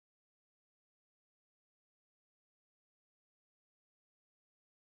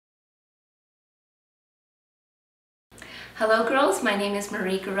Hello girls, my name is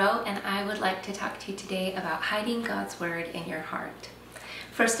Marie Garreau and I would like to talk to you today about hiding God's Word in your heart.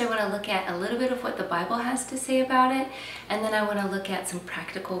 First I want to look at a little bit of what the Bible has to say about it, and then I want to look at some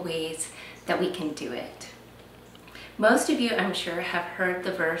practical ways that we can do it. Most of you, I'm sure, have heard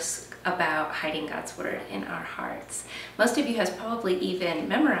the verse about hiding God's Word in our hearts. Most of you has probably even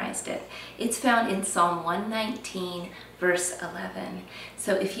memorized it. It's found in Psalm 119, verse 11.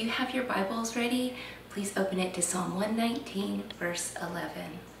 So if you have your Bibles ready, please open it to Psalm 119, verse 11.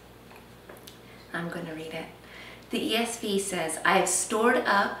 I'm going to read it. The ESV says, I have stored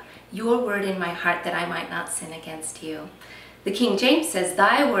up your word in my heart that I might not sin against you. The King James says,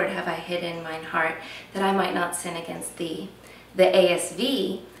 thy word have I hid in mine heart that I might not sin against thee. The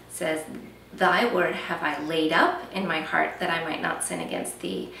ASV says, thy word have I laid up in my heart that I might not sin against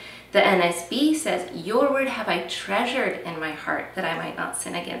thee. The NSB says, your word have I treasured in my heart that I might not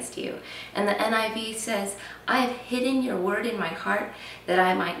sin against you. And the NIV says, I have hidden your word in my heart that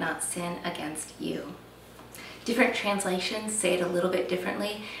I might not sin against you. Different translations say it a little bit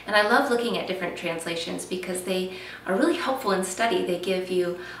differently, and I love looking at different translations because they are really helpful in study. They give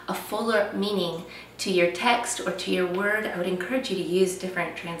you a fuller meaning to your text or to your word. I would encourage you to use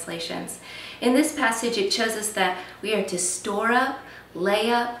different translations. In this passage, it shows us that we are to store up, lay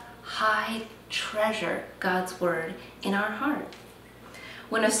up, hide, treasure God's word in our heart.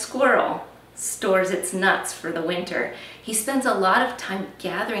 When a squirrel stores its nuts for the winter, he spends a lot of time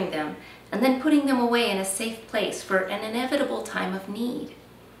gathering them and then putting them away in a safe place for an inevitable time of need.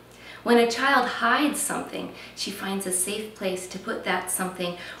 When a child hides something, she finds a safe place to put that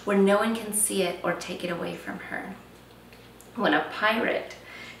something where no one can see it or take it away from her. When a pirate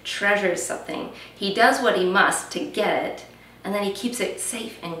treasures something, he does what he must to get it, and then he keeps it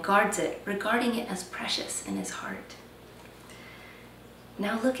safe and guards it, regarding it as precious in his heart.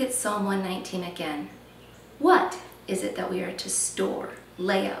 Now look at Psalm 119 again. What is it that we are to store,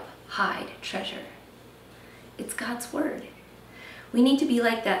 lay up, hide, treasure? It's God's word. We need to be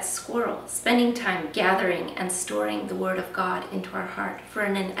like that squirrel, spending time gathering and storing the word of God into our heart for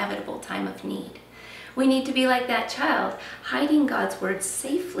an inevitable time of need. We need to be like that child, hiding God's word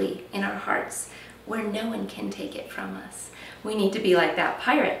safely in our hearts where no one can take it from us. We need to be like that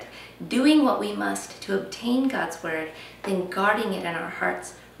pirate, doing what we must to obtain God's word, then guarding it in our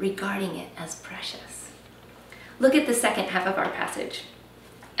hearts, regarding it as precious. Look at the second half of our passage.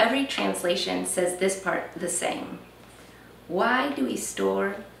 Every translation says this part the same. Why do we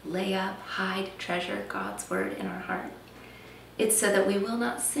store, lay up, hide, treasure God's word in our heart? It's so that we will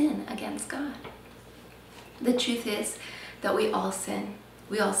not sin against God. The truth is that we all sin.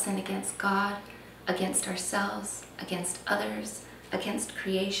 We all sin against God, against ourselves, against others, against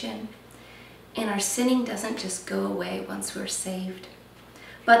creation. And our sinning doesn't just go away once we're saved.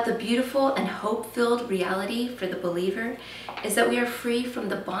 But the beautiful and hope-filled reality for the believer is that we are free from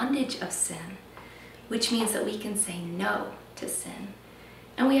the bondage of sin, which means that we can say no to sin.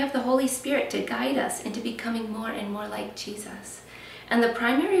 And we have the Holy Spirit to guide us into becoming more and more like Jesus. And the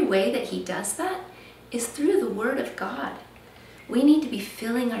primary way that he does that is through the Word of God. We need to be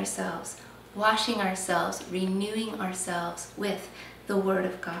filling ourselves, washing ourselves, renewing ourselves with the Word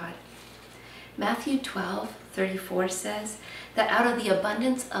of God. Matthew 12:34 says that out of the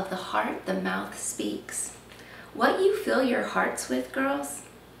abundance of the heart, the mouth speaks. What you fill your hearts with, girls,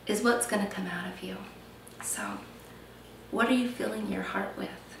 is what's going to come out of you. So, what are you filling your heart with?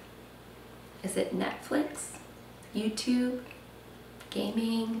 Is it Netflix, YouTube,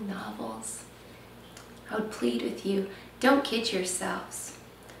 gaming, novels? I would plead with you, don't kid yourselves.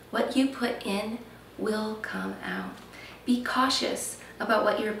 What you put in will come out. Be cautious about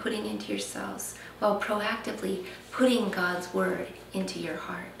what you're putting into yourselves while proactively putting God's word into your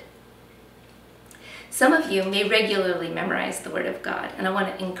heart. Some of you may regularly memorize the word of God, and I want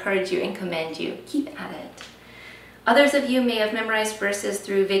to encourage you and commend you. Keep at it. Others of you may have memorized verses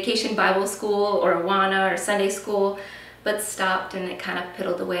through Vacation Bible School or Awana or Sunday School, but stopped and it kind of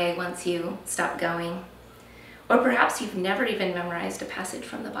piddled away once you stopped going. Or perhaps you've never even memorized a passage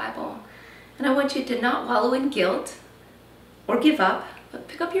from the Bible. And I want you to not wallow in guilt or give up, but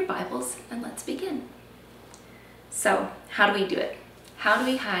pick up your Bibles and let's begin. So, how do we do it? How do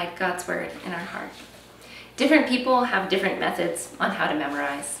we hide God's word in our heart? Different people have different methods on how to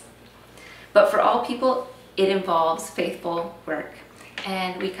memorize. But for all people, it involves faithful work.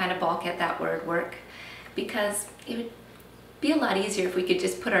 And we kind of balk at that word work because it would be a lot easier if we could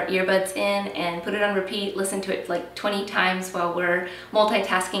just put our earbuds in and put it on repeat, listen to it like 20 times while we're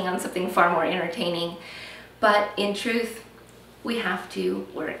multitasking on something far more entertaining. But in truth, we have to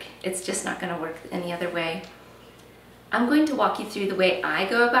work. It's just not going to work any other way. I'm going to walk you through the way I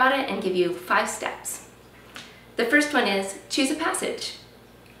go about it and give you 5 steps. The first one is choose a passage.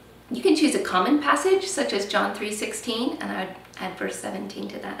 You can choose a common passage such as John 3:16, and I'd add verse 17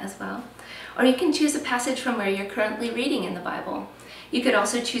 to that as well. Or you can choose a passage from where you're currently reading in the Bible. You could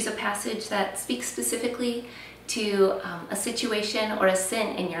also choose a passage that speaks specifically to a situation or a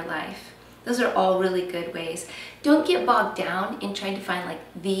sin in your life. Those are all really good ways. Don't get bogged down in trying to find like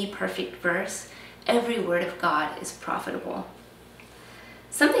the perfect verse. Every word of God is profitable.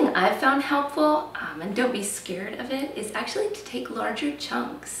 Something I've found helpful, and don't be scared of it, is actually to take larger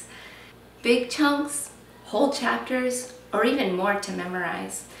chunks. Big chunks, whole chapters, or even more to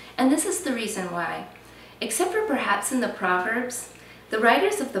memorize. And this is the reason why. Except for perhaps in the Proverbs, the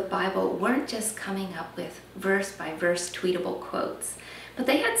writers of the Bible weren't just coming up with verse by verse tweetable quotes, but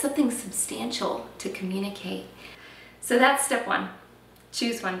they had something substantial to communicate. So that's step one.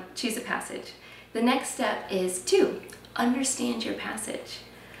 Choose a passage. The next step is 2, understand your passage.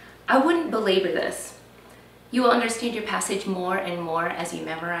 I wouldn't belabor this. You will understand your passage more and more as you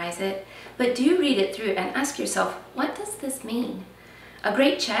memorize it, but do read it through and ask yourself, what does this mean? A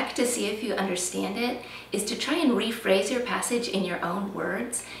great check to see if you understand it is to try and rephrase your passage in your own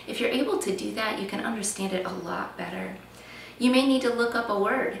words. If you're able to do that, you can understand it a lot better. You may need to look up a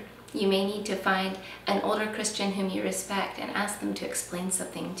word. You may need to find an older Christian whom you respect and ask them to explain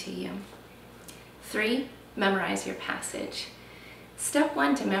something to you. 3, memorize your passage. Step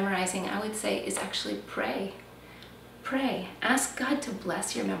 1 to memorizing, I would say, is actually pray. Pray. Ask God to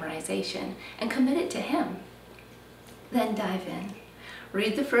bless your memorization and commit it to Him. Then dive in.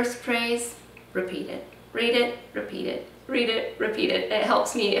 Read the first phrase, repeat it. Read it, repeat it. Read it, repeat it. It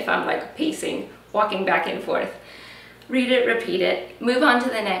helps me if I'm like pacing, walking back and forth. Read it, repeat it. Move on to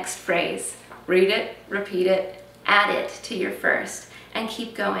the next phrase. Read it, repeat it. Add it to your first and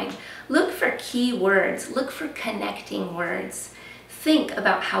keep going. Look for key words. Look for connecting words. Think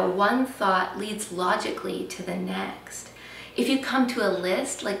about how one thought leads logically to the next. If you come to a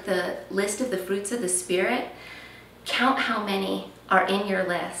list, like the list of the fruits of the Spirit, count how many are in your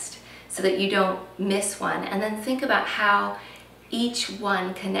list so that you don't miss one, and then think about how each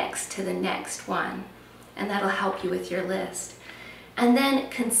one connects to the next one, and that'll help you with your list. And then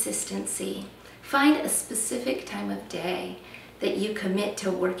consistency. Find a specific time of day that you commit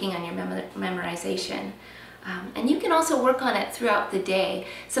to working on your memorization. And you can also work on it throughout the day.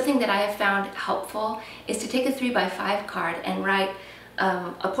 Something that I have found helpful is to take a 3x5 card and write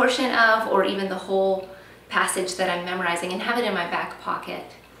a portion of, or even the whole passage that I'm memorizing, and have it in my back pocket.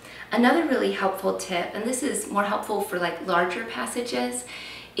 Another really helpful tip, and this is more helpful for like larger passages,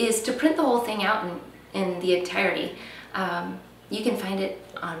 is to print the whole thing out in the entirety. You can find it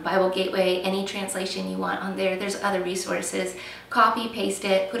on Bible Gateway, any translation you want on there. There's other resources. Copy, paste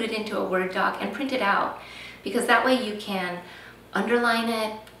it, put it into a Word doc, and print it out. Because that way you can underline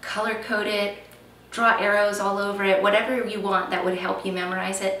it, color code it, draw arrows all over it, whatever you want that would help you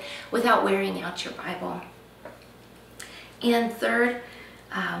memorize it without wearing out your Bible. And third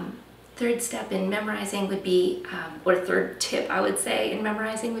step in memorizing would be, or third tip I would say in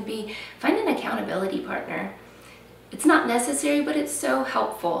memorizing would be, find an accountability partner. It's not necessary, but it's so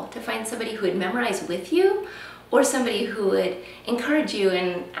helpful to find somebody who would memorize with you, or somebody who would encourage you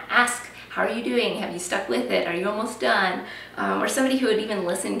and ask, how are you doing? Have you stuck with it? Are you almost done? Or somebody who would even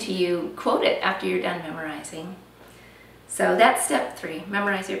listen to you quote it after you're done memorizing. So that's step 3,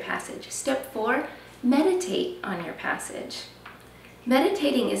 memorize your passage. Step 4, meditate on your passage.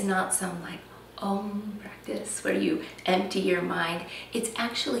 Meditating is not some like practice where you empty your mind. It's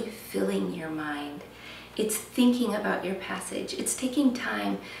actually filling your mind. It's thinking about your passage. It's taking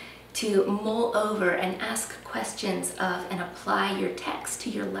time to mull over and ask questions of and apply your text to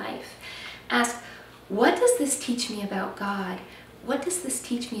your life. Ask, what does this teach me about God? What does this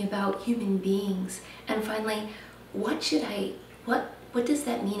teach me about human beings? And finally, what does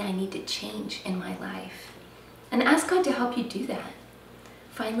that mean I need to change in my life? And ask God to help you do that.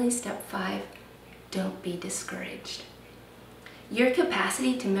 Finally, step 5, don't be discouraged. Your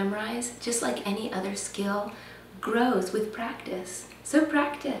capacity to memorize, just like any other skill, grows with practice. So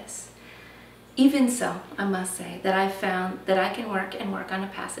practice. Even so, I must say that I've found that I can work and work on a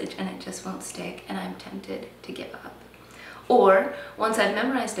passage and it just won't stick, and I'm tempted to give up. Or, once I've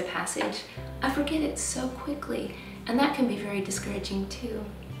memorized a passage, I forget it so quickly, and that can be very discouraging too.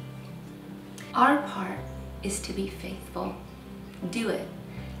 Our part is to be faithful. Do it,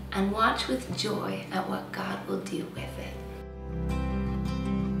 and watch with joy at what God will do with it.